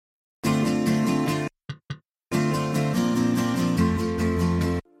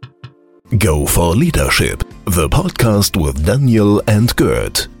Go for Leadership, the podcast with Daniel and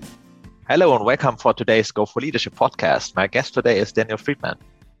Gert. Hello and welcome for today's Go for Leadership podcast. My guest today is Daniel Friedmann.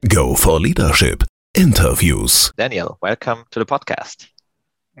 Go for Leadership interviews. Daniel, welcome to the podcast.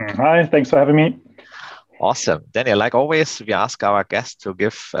 Hi, thanks for having me. Awesome. Daniel, like always, we ask our guests to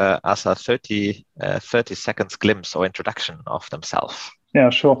give us a 30 seconds glimpse or introduction of themselves. Yeah,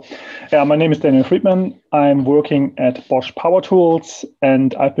 sure. My name is Daniel Friedmann. I'm working at Bosch Power Tools,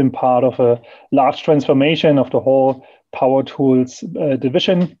 and I've been part of a large transformation of the whole Power Tools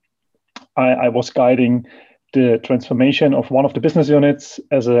division. I was guiding the transformation of one of the business units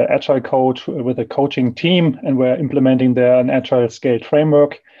as an agile coach with a coaching team, and we're implementing there an agile scaled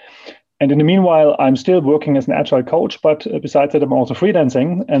framework. And in the meanwhile, I'm still working as an agile coach, but besides that, I'm also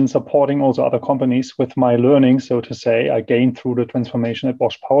freelancing and supporting also other companies with my learning, so to say, I gained through the transformation at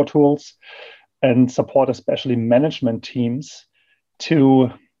Bosch Power Tools, and support especially management teams to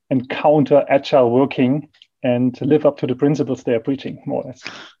encounter agile working and live up to the principles they are preaching, more or less.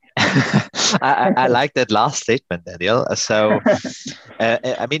 I like that last statement, Daniel. So,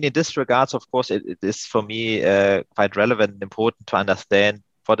 I mean, in this regards, of course, it is for me quite relevant and important to understand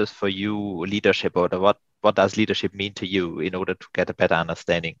what is for you leadership, or what does leadership mean to you in order to get a better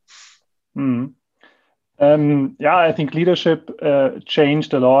understanding? I think leadership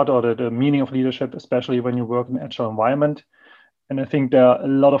changed a lot, or the meaning of leadership, especially when you work in an agile environment. And I think there are a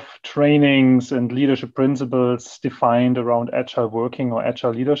lot of trainings and leadership principles defined around agile working or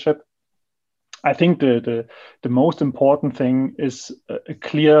agile leadership. I think the most important thing is a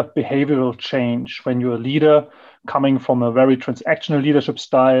clear behavioral change when you're a leader coming from a very transactional leadership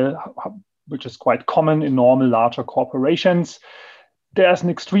style, which is quite common in normal larger corporations. There's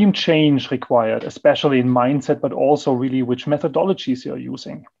an extreme change required, especially in mindset, but also really which methodologies you're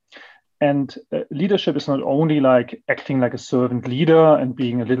using. And leadership is not only like acting like a servant leader and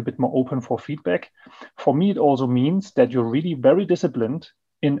being a little bit more open for feedback. For me, it also means that you're really very disciplined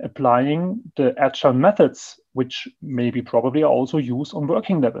in applying the agile methods, which maybe probably are also used on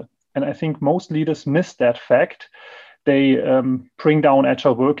working level. And I think most leaders miss that fact. They bring down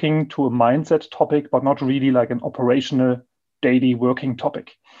agile working to a mindset topic, but not really like an operational daily working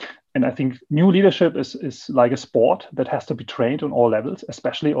topic. And I think new leadership is like a sport that has to be trained on all levels,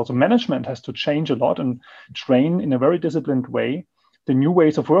 especially also management has to change a lot and train in a very disciplined way the new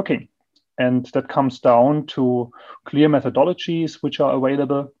ways of working. And that comes down to clear methodologies which are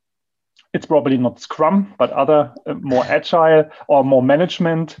available. It's probably not Scrum, but other more agile or more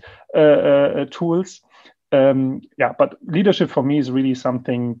management tools. But leadership for me is really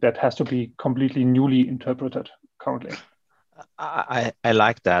something that has to be completely newly interpreted currently. I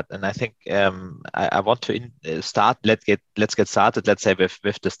like that, and I think I want to start. Let's get started. Let's say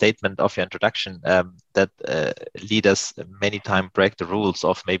with the statement of your introduction that leaders many times break the rules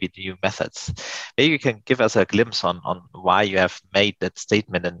of maybe the new methods. Maybe you can give us a glimpse on why you have made that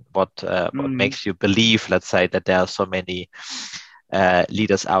statement and what makes you believe, let's say, that there are so many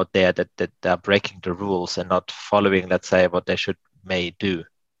leaders out there that are breaking the rules and not following, let's say, what they may do.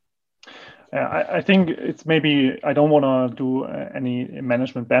 I think it's maybe, I don't want to do any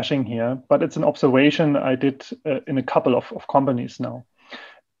management bashing here, but it's an observation I did in a couple of companies now.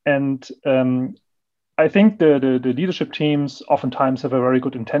 And I think the leadership teams oftentimes have a very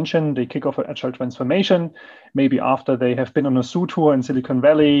good intention. They kick off an agile transformation. Maybe after they have been on a zoo tour in Silicon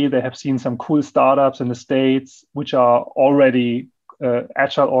Valley, they have seen some cool startups in the States, which are already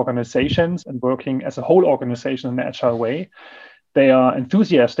agile organizations and working as a whole organization in an agile way. They are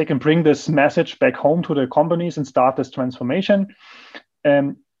enthusiasts. They can bring this message back home to their companies and start this transformation.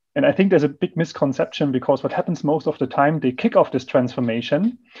 And I think there's a big misconception, because what happens most of the time, they kick off this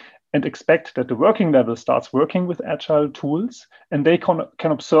transformation and expect that the working level starts working with agile tools, and they can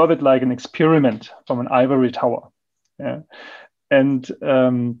observe it like an experiment from an ivory tower. And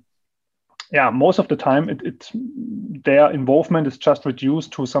most of the time, their involvement is just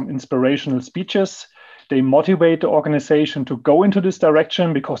reduced to some inspirational speeches. They motivate the organization to go into this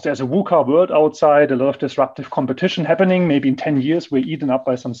direction because there's a VUCA world outside, a lot of disruptive competition happening. Maybe in 10 years, we're eaten up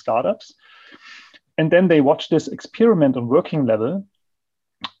by some startups. And then they watch this experiment on working level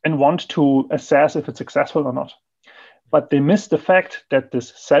and want to assess if it's successful or not. But they miss the fact that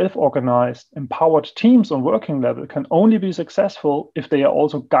this self-organized, empowered teams on working level can only be successful if they are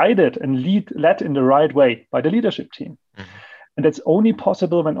also guided and led in the right way by the leadership team. Mm-hmm. And that's only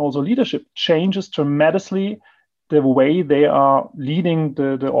possible when also leadership changes tremendously the way they are leading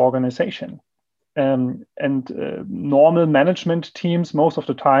the organization. Normal management teams, most of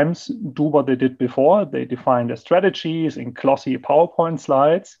the times, do what they did before. They define their strategies in glossy PowerPoint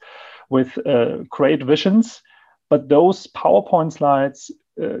slides with great visions. But those PowerPoint slides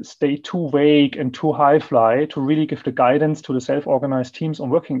stay too vague and too high fly to really give the guidance to the self-organized teams on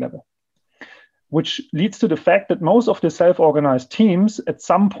working level, which leads to the fact that most of the self-organized teams at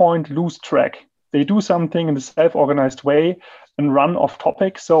some point lose track. They do something in the self-organized way and run off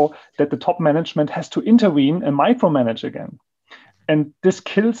topic, so that the top management has to intervene and micromanage again. And this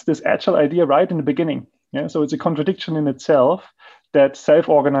kills this agile idea right in the beginning. Yeah? So it's a contradiction in itself that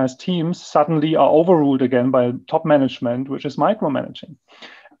self-organized teams suddenly are overruled again by top management, which is micromanaging.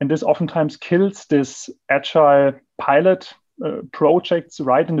 And this oftentimes kills this agile pilot projects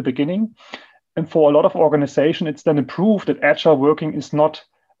right in the beginning. And for a lot of organizations, it's then a proof that agile working is not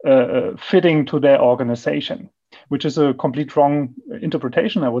fitting to their organization, which is a complete wrong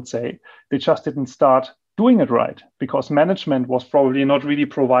interpretation, I would say. They just didn't start doing it right because management was probably not really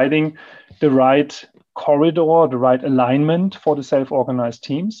providing the right corridor, the right alignment for the self-organized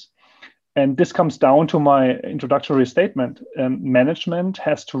teams. And this comes down to my introductory statement. Management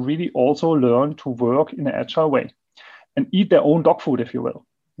has to really also learn to work in an agile way and eat their own dog food, if you will.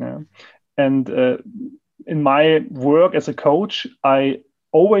 Yeah. And in my work as a coach, I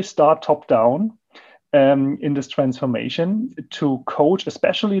always start top down in this transformation to coach,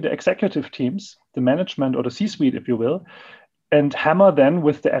 especially the executive teams, the management or the C-suite, if you will, and hammer then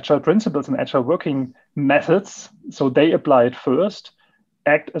with the agile principles and agile working methods. So they apply it first,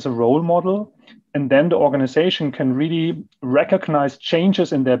 act as a role model, and then the organization can really recognize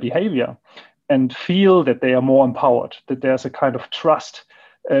changes in their behavior and feel that they are more empowered, that there's a kind of trust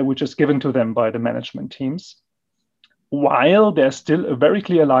which is given to them by the management teams, while there's still a very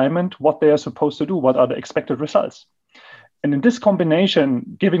clear alignment what they are supposed to do, what are the expected results. And in this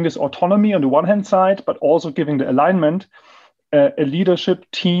combination, giving this autonomy on the one hand side, but also giving the alignment, a leadership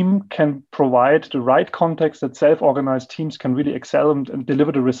team can provide the right context that self-organized teams can really excel and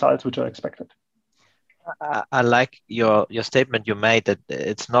deliver the results which are expected. I like your statement you made that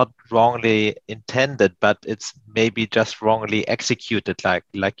it's not wrongly intended, but it's maybe just wrongly executed,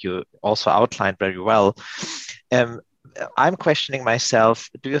 like you also outlined very well. I'm questioning myself.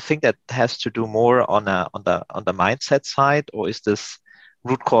 Do you think that has to do more on the mindset side, or is this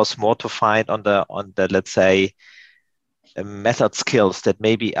root cause more to find on the let's say method skills that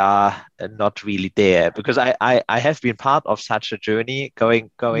maybe are not really there? Because I have been part of such a journey,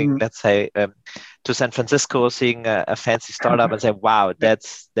 going let's say to San Francisco, seeing a fancy startup and say, wow,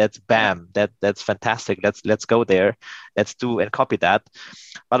 that's bam, that's fantastic, let's go there, let's do and copy that.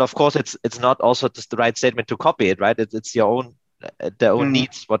 But of course it's not also just the right statement to copy it, right? It's your own their own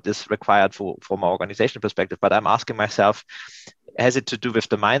needs, what is required from an organizational perspective. But I'm asking myself, has it to do with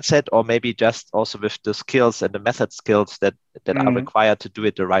the mindset, or maybe just also with the skills and the method skills that are required to do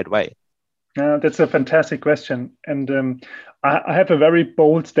it the right way? That's a fantastic question. And I have a very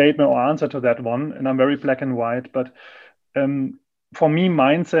bold statement or answer to that one, and I'm very black and white. But for me,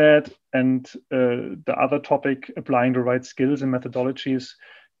 mindset and the other topic, applying the right skills and methodologies,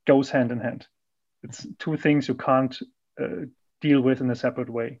 goes hand in hand. It's two things you can't deal with in a separate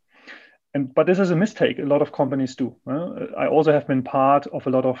way. But this is a mistake a lot of companies do. I also have been part of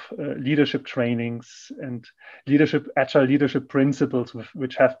a lot of leadership trainings and agile leadership principles,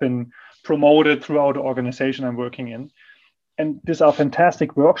 which have been promoted throughout the organization I'm working in. And these are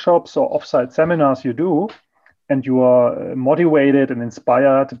fantastic workshops or offsite seminars you do, and you are motivated and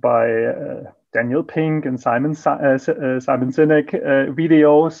inspired by Daniel Pink and Simon Sinek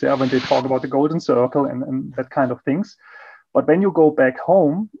videos, when they talk about the golden circle and that kind of things. But when you go back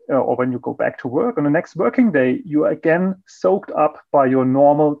home or when you go back to work on the next working day, you are again soaked up by your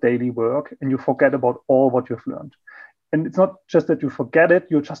normal daily work and you forget about all what you've learned. And it's not just that you forget it,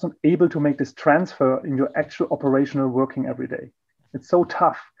 you're just not able to make this transfer in your actual operational working every day. It's so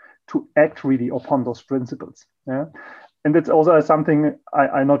tough to act really upon those principles. Yeah? And it's also something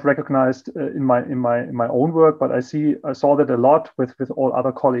I not recognized in my own work, but I saw that a lot with all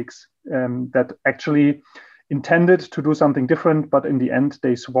other colleagues that actually intended to do something different, but in the end,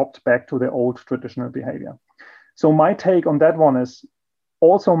 they swapped back to their old traditional behavior. So my take on that one is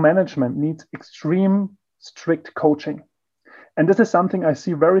also management needs extreme strict coaching. And this is something I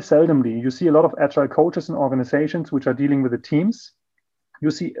see very seldomly. You see a lot of agile coaches in organizations which are dealing with the teams. You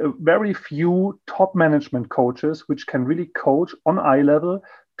see very few top management coaches which can really coach on eye level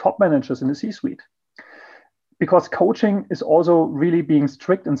top managers in the C-suite. Because coaching is also really being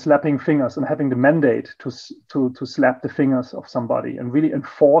strict and slapping fingers and having the mandate to slap the fingers of somebody and really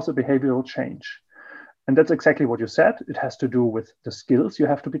enforce a behavioral change. And that's exactly what you said. It has to do with the skills you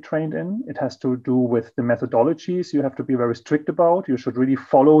have to be trained in. It has to do with the methodologies you have to be very strict about. You should really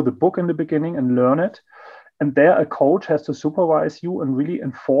follow the book in the beginning and learn it. And there a coach has to supervise you and really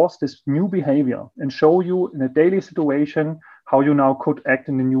enforce this new behavior and show you in a daily situation how you now could act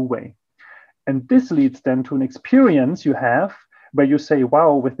in a new way. And this leads then to an experience you have where you say,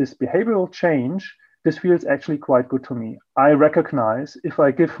 wow, with this behavioral change, this feels actually quite good to me. I recognize if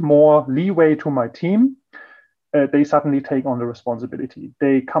I give more leeway to my team, they suddenly take on the responsibility.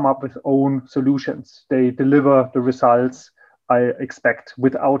 They come up with own solutions. They deliver the results I expect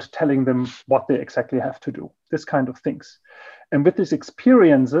without telling them what they exactly have to do, this kind of things. And with these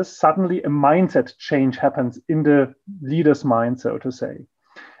experiences, suddenly a mindset change happens in the leader's mind, so to say.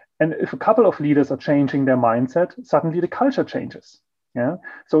 And if a couple of leaders are changing their mindset, suddenly the culture changes. Yeah.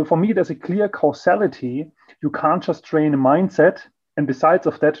 So for me, there's a clear causality. You can't just train a mindset and besides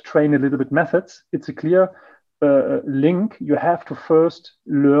of that, train a little bit methods. It's a clear link. You have to first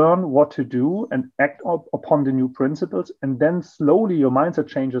learn what to do and act upon the new principles, and then slowly your mindset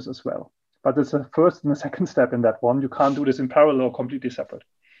changes as well. But there's a first and a second step in that one. You can't do this in parallel or completely separate.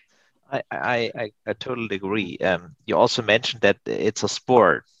 I totally agree. You also mentioned that it's a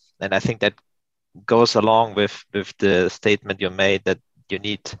sport, and I think that goes along with the statement you made that you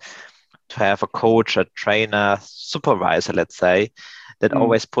need to have a coach, a trainer, supervisor, let's say, that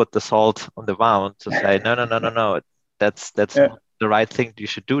always put the salt on the wound to say, no, that's not the right thing you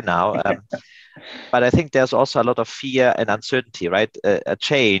should do now. But I think there's also a lot of fear and uncertainty, right? A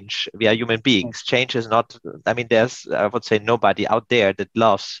change, we are human beings. Change is not, I mean, there's, I would say, nobody out there that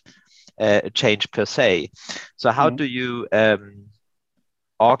loves change per se. So how do you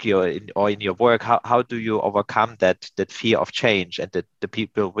argue in your work, how do you overcome that fear of change and that the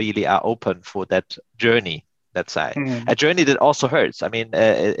people really are open for that journey, let's say? A journey that also hurts. I mean,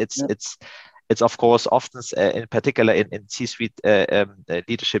 it's of course often, in particular in C-suite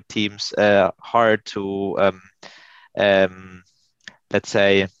leadership teams, hard to, let's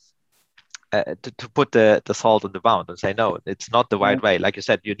say, to put the salt on the wound and say, no, it's not the right way. Like you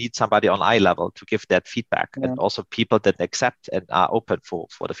said, you need somebody on eye level to give that feedback, and also people that accept and are open for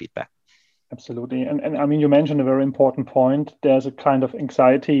the feedback. Absolutely. And I mean, you mentioned a very important point. There's a kind of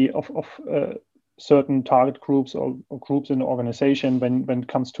anxiety of certain target groups or groups in the organization when it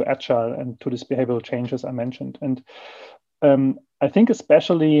comes to agile and to these behavioral changes I mentioned. And I think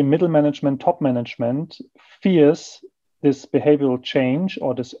especially middle management, top management fears this behavioral change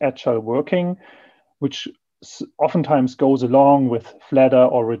or this agile working, which oftentimes goes along with flatter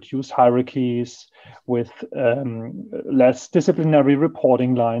or reduced hierarchies, with less disciplinary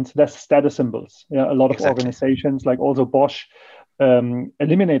reporting lines, less status symbols. Yeah, a lot of organizations, like also Bosch,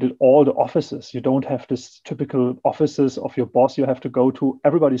 eliminated all the offices. You don't have this typical offices of your boss. You have to go to,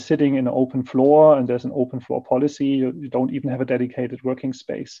 everybody's sitting in an open floor, and there's an open floor policy. You don't even have a dedicated working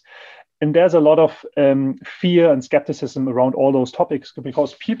space. And there's a lot of fear and skepticism around all those topics,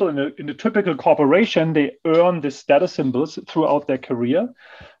 because people in the typical corporation, they earn the status symbols throughout their career.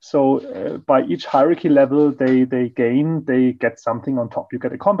 So by each hierarchy level they get something on top. You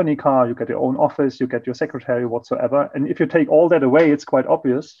get a company car, you get your own office, you get your secretary, whatsoever. And if you take all that away, it's quite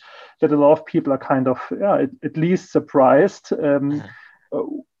obvious that a lot of people are kind of at least surprised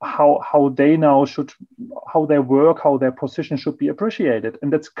how they now should, how their work, how their position should be appreciated.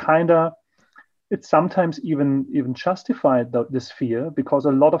 And that's it's sometimes even justified, this fear, because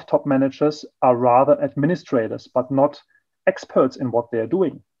a lot of top managers are rather administrators, but not experts in what they're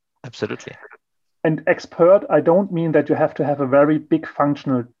doing. Absolutely. And expert, I don't mean that you have to have a very big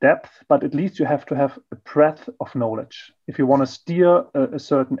functional depth, but at least you have to have a breadth of knowledge. If you want to steer a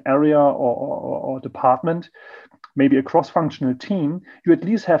certain area or department, maybe a cross-functional team, you at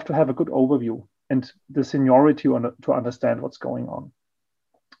least have to have a good overview and the seniority to understand what's going on.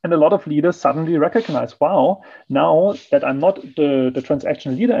 And a lot of leaders suddenly recognize, wow, now that I'm not the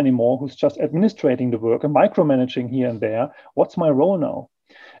transactional leader anymore, who's just administrating the work and micromanaging here and there, what's my role now?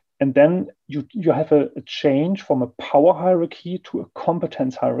 And then you have a change from a power hierarchy to a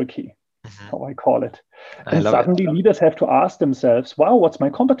competence hierarchy, how I call it. And suddenly leaders have to ask themselves, wow, what's my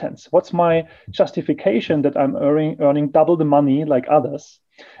competence? What's my justification that I'm earning double the money like others?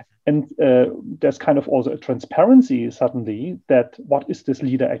 And there's kind of also a transparency suddenly that what is this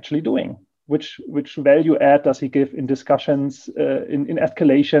leader actually doing? Which value add does he give in discussions, in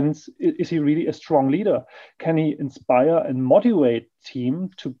escalations? Is he really a strong leader? Can he inspire and motivate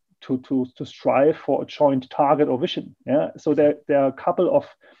team to strive for a joint target or vision? Yeah. So there are a couple of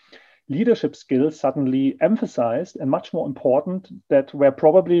leadership skills suddenly emphasized and much more important that were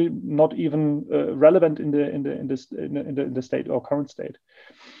probably not even relevant in the state or current state.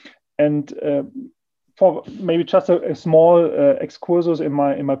 And for maybe just a small excursus in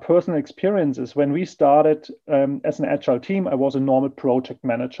my personal experiences, when we started as an agile team, I was a normal project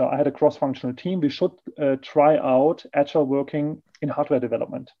manager. I had a cross-functional team. We should try out agile working in hardware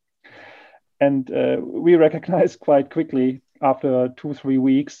development. And we recognized quite quickly after 2-3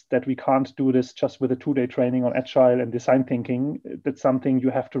 weeks that we can't do this just with a 2-day training on agile and design thinking. That's something you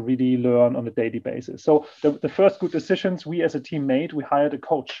have to really learn on a daily basis. So the first good decisions we as a team made, we hired a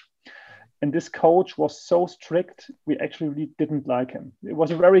coach. And this coach was so strict, we actually really didn't like him. It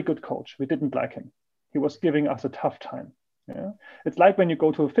was a very good coach. We didn't like him. He was giving us a tough time. Yeah? It's like when you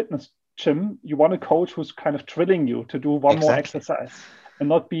go to a fitness gym, you want a coach who's kind of drilling you to do one more exercise and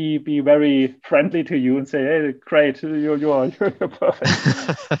not be very friendly to you and say, hey, great, you're perfect.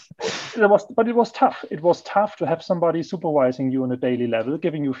 But it was tough. It was tough to have somebody supervising you on a daily level,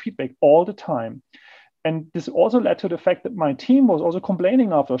 giving you feedback all the time. And this also led to the fact that my team was also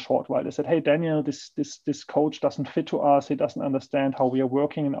complaining after a short while. They said, hey, Daniel, this coach doesn't fit to us. He doesn't understand how we are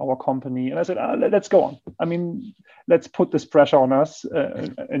working in our company. And I said, let's go on. I mean, let's put this pressure on us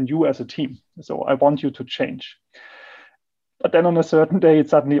and you as a team. So I want you to change. But then on a certain day,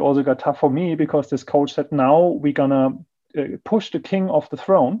 it suddenly also got tough for me because this coach said, now we're going to push the king off the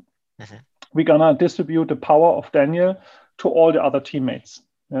throne. Mm-hmm. We're going to distribute the power of Daniel to all the other teammates.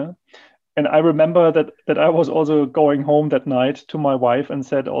 Yeah. And I remember that I was also going home that night to my wife and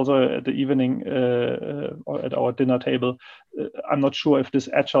said also at the evening or at our dinner table, I'm not sure if this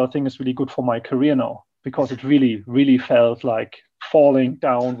agile thing is really good for my career now, because it really, really felt like falling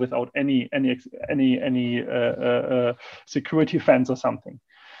down without any security fence or something.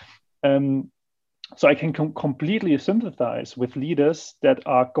 So I can completely sympathize with leaders that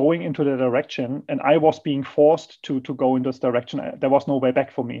are going into the direction, and I was being forced to go in this direction. There was no way back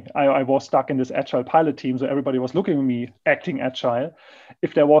for me. I was stuck in this agile pilot team, so everybody was looking at me acting agile.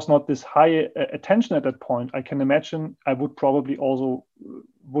 If there was not this high attention at that point, I can imagine I would probably also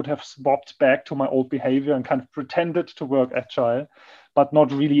would have swapped back to my old behavior and kind of pretended to work agile, but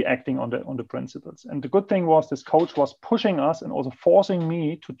not really acting on the principles. And the good thing was this coach was pushing us and also forcing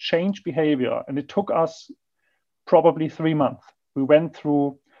me to change behavior. And it took us probably 3 months. We went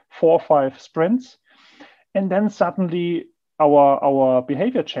through 4 or 5 sprints, and then suddenly our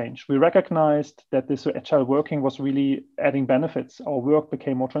behavior changed. We recognized that this agile working was really adding benefits. Our work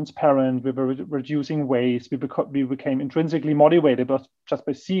became more transparent. We were reducing waste. We became intrinsically motivated just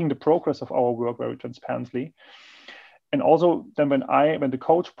by seeing the progress of our work very transparently. And also then when the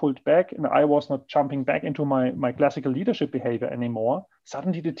coach pulled back and I was not jumping back into my classical leadership behavior anymore,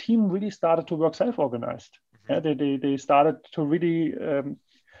 suddenly the team really started to work self-organized. Mm-hmm. Yeah, they started to really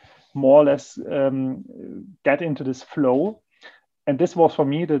more or less get into this flow. And this was for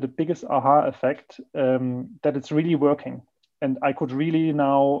me the biggest aha effect, that it's really working. And I could really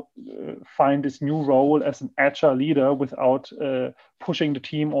now find this new role as an agile leader without pushing the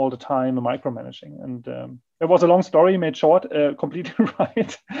team all the time and micromanaging. And it was a long story made short, completely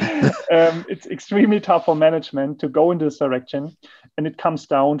right. It's extremely tough for management to go in this direction. And it comes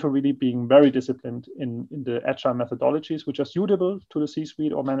down to really being very disciplined in the agile methodologies, which are suitable to the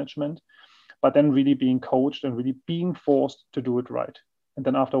C-suite or management, but then really being coached and really being forced to do it right. And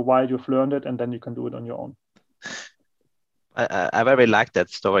then after a while, you've learned it and then you can do it on your own. I very like that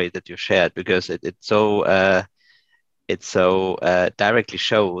story that you shared because it so directly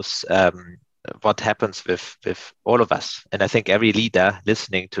shows what happens with all of us. And I think every leader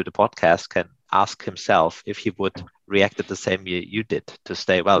listening to the podcast can ask himself if he would react the same way you did to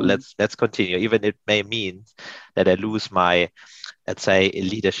say, well, let's continue, even it may mean that I lose my, let's say,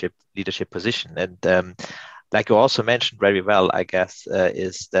 leadership position. And like you also mentioned very well, I guess,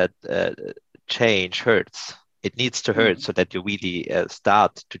 is that change hurts. It needs to hurt so that you really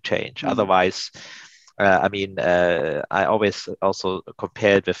start to change. Otherwise, I always also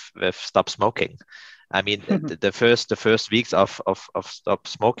compare it with stop smoking. I mean, the first weeks of stop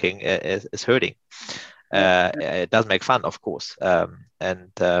smoking is hurting. It doesn't make fun, of course. And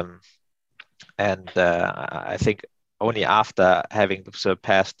I think only after having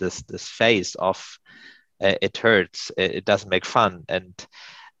surpassed this phase of it hurts, it doesn't make fun, and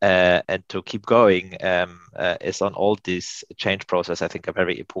to keep going is on all this change process, I think, a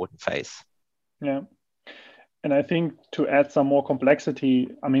very important phase. Yeah. And I think to add some more complexity,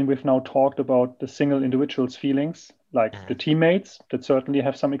 I mean, we've now talked about the single individual's feelings, like the teammates that certainly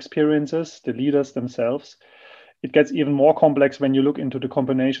have some experiences, the leaders themselves. It gets even more complex when you look into the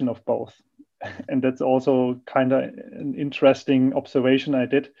combination of both. And that's also kind of an interesting observation I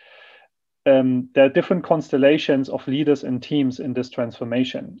did. There are different constellations of leaders and teams in this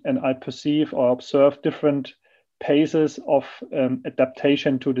transformation. And I perceive or observe different paces of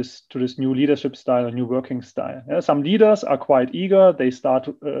adaptation to this new leadership style, a new working style. Yeah, some leaders are quite eager. They start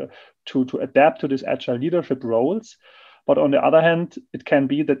to adapt to these agile leadership roles. But on the other hand, it can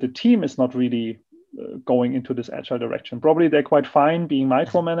be that the team is not really going into this agile direction. Probably they're quite fine being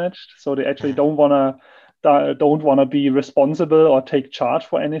micromanaged. So they actually don't want to don't want to be responsible or take charge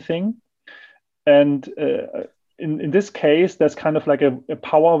for anything. And in this case, there's kind of like a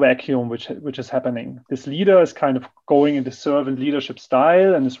power vacuum which is happening. This leader is kind of going in the servant leadership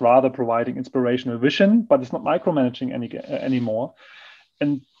style and is rather providing inspirational vision, but it's not micromanaging anymore.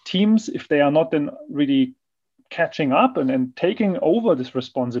 And teams, if they are not then really catching up and taking over this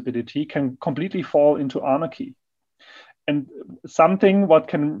responsibility, can completely fall into anarchy. And something what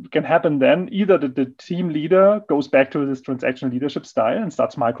can happen then, either the team leader goes back to this transactional leadership style and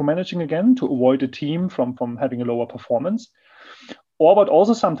starts micromanaging again to avoid the team from having a lower performance. Or what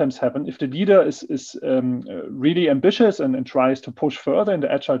also sometimes happens, if the leader is really ambitious and tries to push further in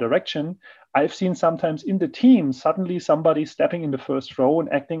the agile direction, I've seen sometimes in the team, suddenly somebody stepping in the first row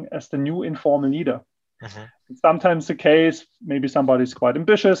and acting as the new informal leader. Mm-hmm. Sometimes the case, maybe somebody's quite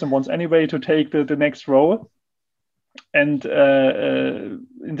ambitious and wants anyway to take the next role. And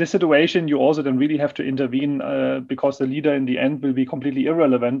in this situation, you also then really have to intervene because the leader in the end will be completely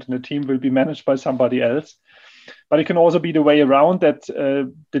irrelevant and the team will be managed by somebody else. But it can also be the way around that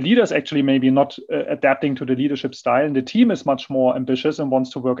the leader is actually maybe not adapting to the leadership style, and the team is much more ambitious and wants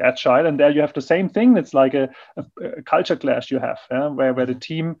to work agile. And there you have the same thing. It's like a culture clash you have, where the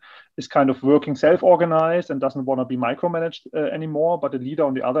team is kind of working self-organized and doesn't want to be micromanaged anymore. But the leader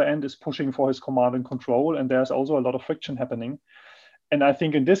on the other end is pushing for his command and control. And there's also a lot of friction happening. And I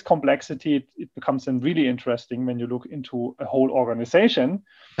think in this complexity, it becomes then really interesting when you look into a whole organization,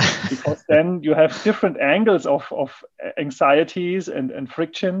 because then you have different angles of anxieties and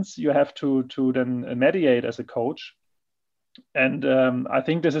frictions you have to then mediate as a coach. And I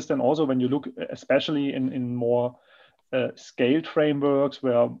think this is then also when you look, especially in more scaled frameworks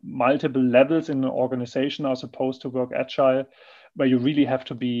where multiple levels in an organization are supposed to work agile, where you really have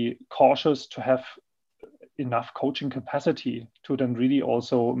to be cautious to have enough coaching capacity to then really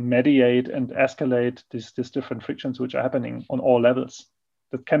also mediate and escalate these different frictions which are happening on all levels.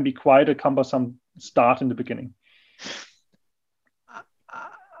 That can be quite a cumbersome start in the beginning.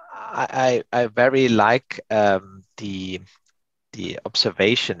 I very like the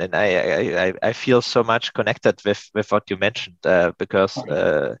observation, and I feel so much connected with what you mentioned because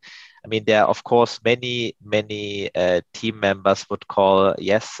I mean, there are, of course, many team members would call,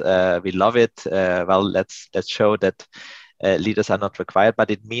 yes, we love it. Well, let's show that leaders are not required. But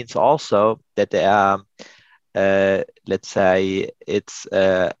it means also that there are, let's say, it's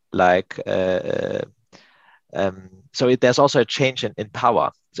there's also a change in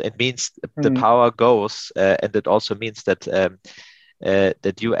power. So it means the power goes, and it also means that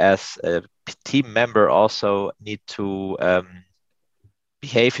that you as a team member also need to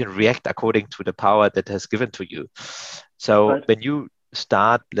behave and react according to the power that has given to you. So right. When you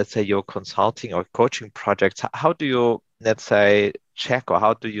start, let's say, your consulting or coaching projects, how do you, let's say, check, or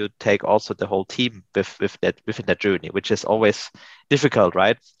how do you take also the whole team within that journey, which is always difficult,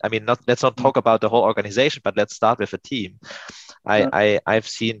 right? I mean, let's not talk about the whole organization, but let's start with a team. I've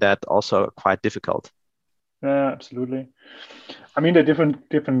seen that also quite difficult. Yeah, absolutely. I mean, there are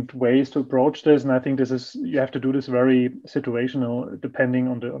different ways to approach this, and I think you have to do this very situational, depending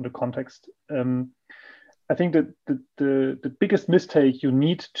on the context. I think that the biggest mistake you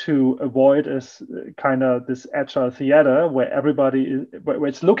need to avoid is kind of this agile theater where where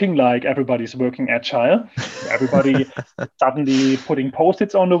it's looking like everybody's working agile. Everybody suddenly putting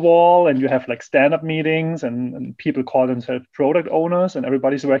post-its on the wall, and you have like stand-up meetings, and people call themselves product owners, and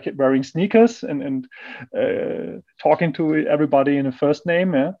everybody's wearing sneakers and talking to everybody in a first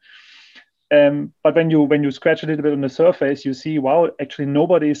name. Yeah. But when you scratch a little bit on the surface, you see, wow, actually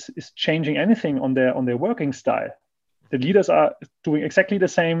nobody is changing anything on their working style. The leaders are doing exactly the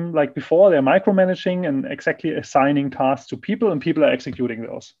same like before. They're micromanaging and exactly assigning tasks to people, and people are executing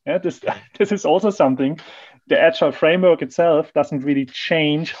those. Yeah, this is also something. The agile framework itself doesn't really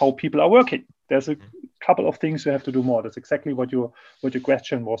change how people are working. There's a couple of things you have to do more. That's exactly what your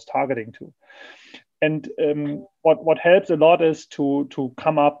question was targeting to. And what helps a lot is to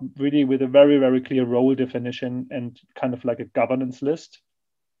come up really with a very, very clear role definition and kind of like a governance list,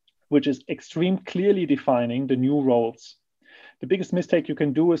 which is clearly defining the new roles. The biggest mistake you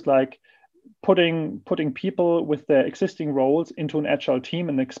can do is like putting people with their existing roles into an agile team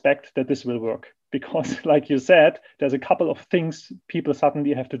and expect that this will work. Because like you said, there's a couple of things people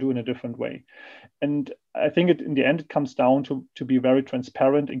suddenly have to do in a different way. And I think in the end, it comes down to be very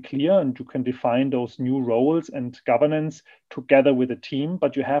transparent and clear, and you can define those new roles and governance together with a team,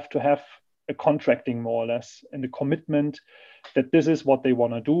 but you have to have a contracting more or less and a commitment that this is what they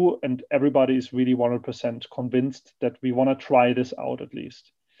want to do. And everybody is really 100% convinced that we want to try this out at least.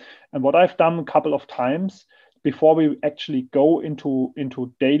 And what I've done a couple of times before we actually go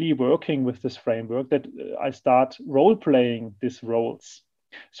into daily working with this framework, that I start role playing these roles.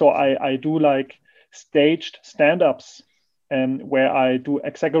 So I do like staged stand-ups, and where I do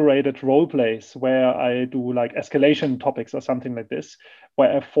exaggerated role plays, where I do like escalation topics or something like this,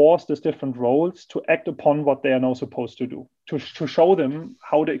 where I force these different roles to act upon what they are now supposed to do, to show them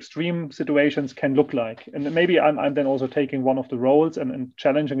how the extreme situations can look like. And maybe I'm then also taking one of the roles and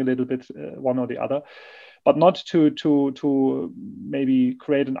challenging a little bit one or the other, but not to maybe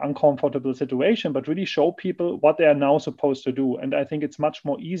create an uncomfortable situation, but really show people what they are now supposed to do. And I think it's much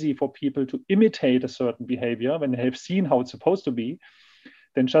more easy for people to imitate a certain behavior when they have seen how it's supposed to be,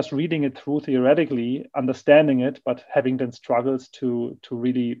 than just reading it through theoretically, understanding it, but having then struggles to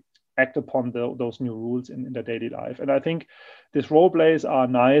really act upon those new rules in their daily life. And I think these role plays are a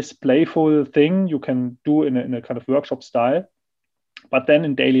nice, playful thing you can do in a kind of workshop style. But then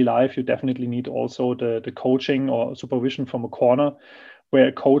in daily life, you definitely need also the coaching or supervision from a corner, where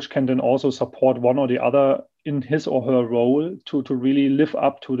a coach can then also support one or the other in his or her role to really live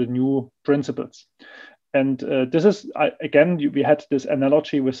up to the new principles. And this is, we had this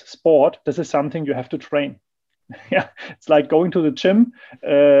analogy with sport. This is something you have to train. Yeah, it's like going to the gym.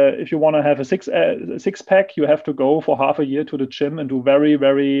 If you want to have a six pack, you have to go for half a year to the gym and do very,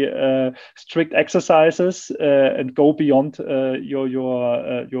 very strict exercises and go beyond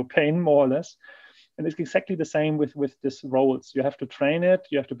your pain, more or less. And it's exactly the same with these roles. You have to train it.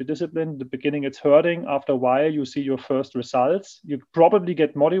 You have to be disciplined. In the beginning, it's hurting. After a while, you see your first results. You probably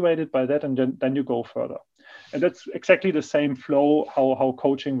get motivated by that, and then you go further. And that's exactly the same flow how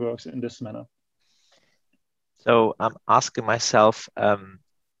coaching works in this manner. So I'm asking myself,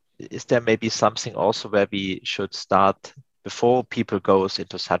 is there maybe something also where we should start before people goes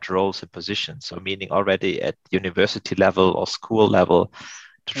into such roles and positions? So meaning already at university level or school level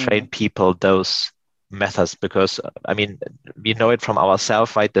to train people those methods, because I mean, we know it from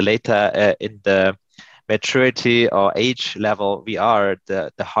ourselves, right? The later in the maturity or age level we are,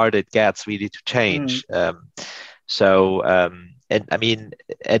 the harder it gets really to change. And I mean,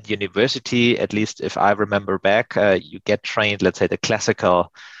 at university, at least if I remember back, you get trained, let's say, the classical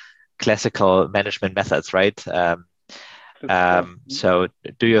management methods, right? So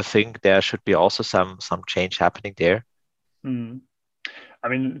do you think there should be also some change happening there? I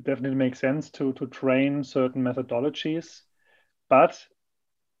mean, it definitely makes sense to train certain methodologies, but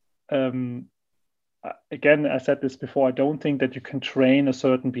again, I said this before, I don't think that you can train a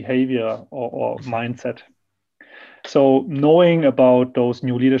certain behavior or mindset. So knowing about those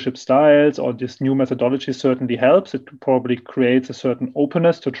new leadership styles or this new methodology certainly helps. It probably creates a certain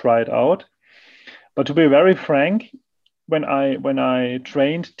openness to try it out. But to be very frank, when I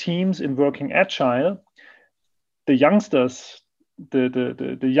trained teams in working agile, the youngsters,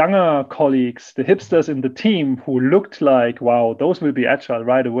 the younger colleagues, the hipsters in the team who looked like, wow, those will be agile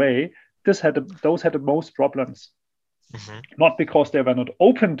right away, those had the most problems. Not because they were not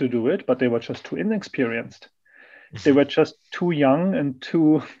open to do it, but they were just too inexperienced. They were just too young and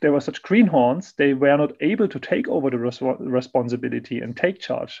they were such greenhorns. They were not able to take over the responsibility and take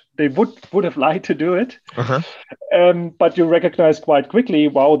charge. They would have liked to do it. But you recognize quite quickly,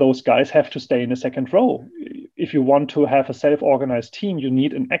 wow, those guys have to stay in the second row. If you want to have a self-organized team, you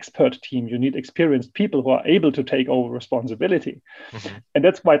need an expert team. You need experienced people who are able to take over responsibility. And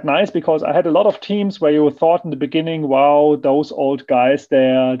that's quite nice, because I had a lot of teams where you thought in the beginning, wow, those old guys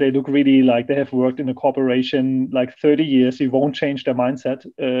there, they look really like they have worked in a corporation like 30 years. You won't change their mindset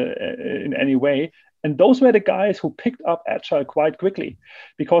in any way. And those were the guys who picked up agile quite quickly,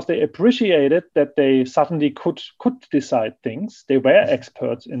 because they appreciated that they suddenly could decide things. They were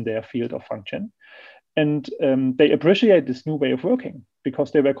experts in their field of function. And they appreciate this new way of working,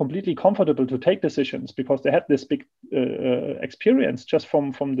 because they were completely comfortable to take decisions, because they had this big experience just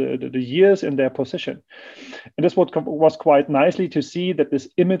from the years in their position. And this was quite nicely to see that this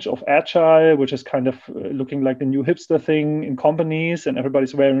image of agile, which is kind of looking like the new hipster thing in companies and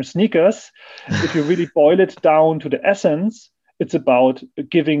everybody's wearing sneakers, if you really boil it down to the essence, it's about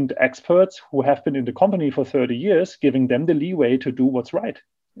giving the experts who have been in the company for 30 years, giving them the leeway to do what's right.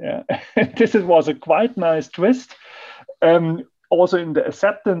 Yeah, this was a quite nice twist. Also in the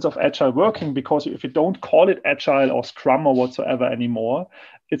acceptance of agile working, because if you don't call it agile or Scrum or whatsoever anymore,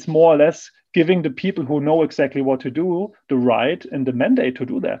 it's more or less giving the people who know exactly what to do the right and the mandate to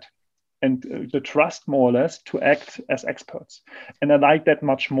do that, and the trust, more or less, to act as experts. And I like that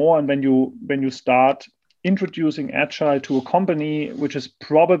much more. And when you start introducing agile to a company which is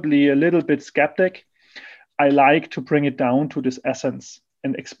probably a little bit skeptic, I like to bring it down to this essence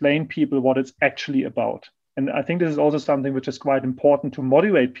and explain people what it's actually about. And I think this is also something which is quite important to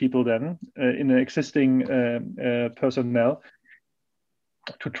motivate people then in the existing personnel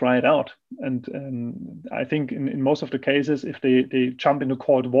to try it out. And I think in most of the cases, if they jump into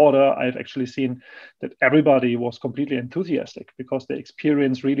cold water, I've actually seen that everybody was completely enthusiastic because they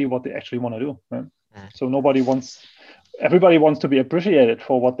experience really what they actually want to do. Right? So everybody wants to be appreciated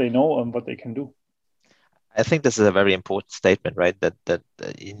for what they know and what they can do. I think this is a very important statement, right? That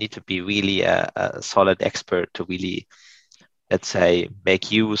you need to be really a solid expert to really, let's say,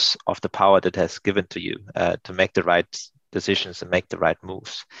 make use of the power that has given to you to make the right decisions and make the right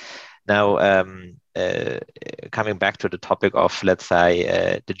moves. Now, coming back to the topic of, let's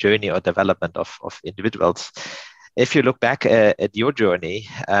say, the journey or development of individuals, if you look back at your journey,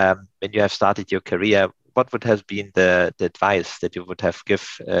 when you have started your career, what would have been the advice that you would have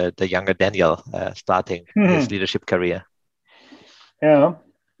give the younger Daniel starting his leadership career? Yeah,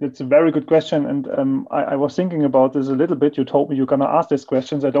 it's a very good question. And I was thinking about this a little bit. You told me you're going to ask these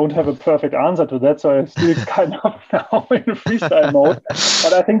questions. I don't have a perfect answer to that. So I'm still kind of now in freestyle mode.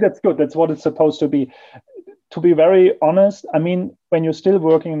 But I think that's good. That's what it's supposed to be. To be very honest, I mean, when you're still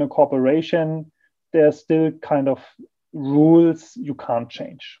working in a corporation, there's still kind of rules you can't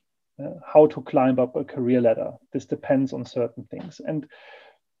change. How to climb up a career ladder. This depends on certain things. And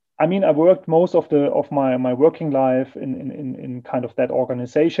I mean, I worked most of my working life in kind of that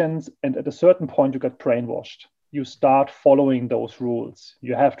organizations. And at a certain point, you get brainwashed. You start following those rules.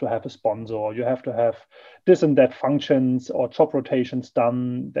 You have to have a sponsor. You have to have this and that functions or job rotations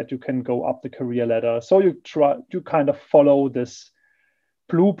done that you can go up the career ladder. So you kind of follow this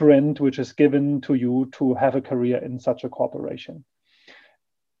blueprint, which is given to you to have a career in such a corporation.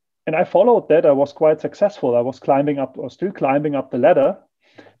 And I followed that. I was quite successful. I was still climbing up the ladder.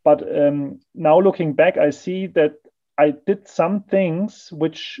 But now looking back, I see that I did some things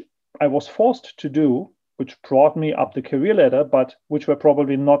which I was forced to do, which brought me up the career ladder, but which were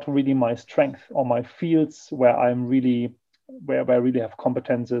probably not really my strength or my fields where I really have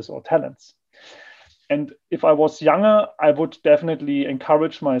competences or talents. And if I was younger, I would definitely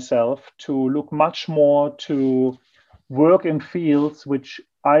encourage myself to look much more to work in fields which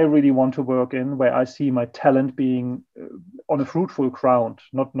I really want to work in, where I see my talent being on a fruitful ground,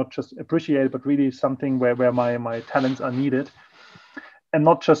 not just appreciated, but really something where my talents are needed, and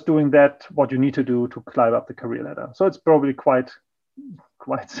not just doing that, what you need to do to climb up the career ladder. So it's probably quite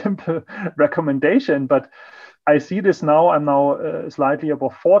simple recommendation, but I see this now. I'm now slightly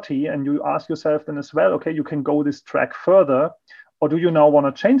above 40, and you ask yourself then as well, okay, you can go this track further, or do you now want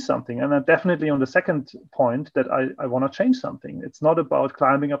to change something? And I'm definitely on the second point that I want to change something. It's not about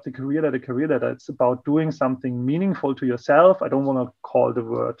climbing up the career ladder. It's about doing something meaningful to yourself. I don't want to call the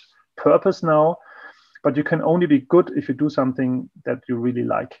word purpose now, but you can only be good if you do something that you really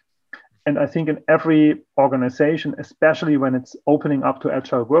like. And I think in every organization, especially when it's opening up to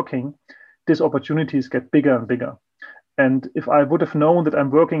agile working, these opportunities get bigger and bigger. And if I would have known that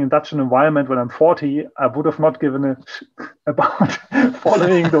I'm working in such an environment when I'm 40, I would have not given a about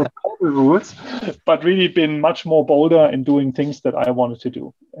following those rules, but really been much more bolder in doing things that I wanted to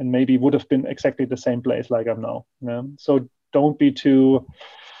do, and maybe would have been exactly the same place like I'm now. Yeah? So don't be too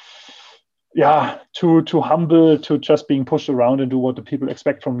humble to just being pushed around and do what the people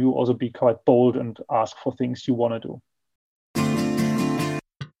expect from you. Also be quite bold and ask for things you want to do.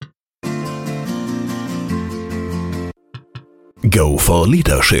 Go for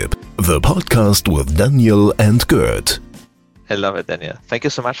Leadership, the podcast with Daniel and Gert. I love it, Daniel. Thank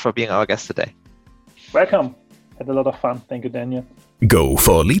you so much for being our guest today. Welcome. Had a lot of fun. Thank you, Daniel. Go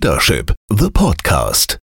for Leadership, the podcast.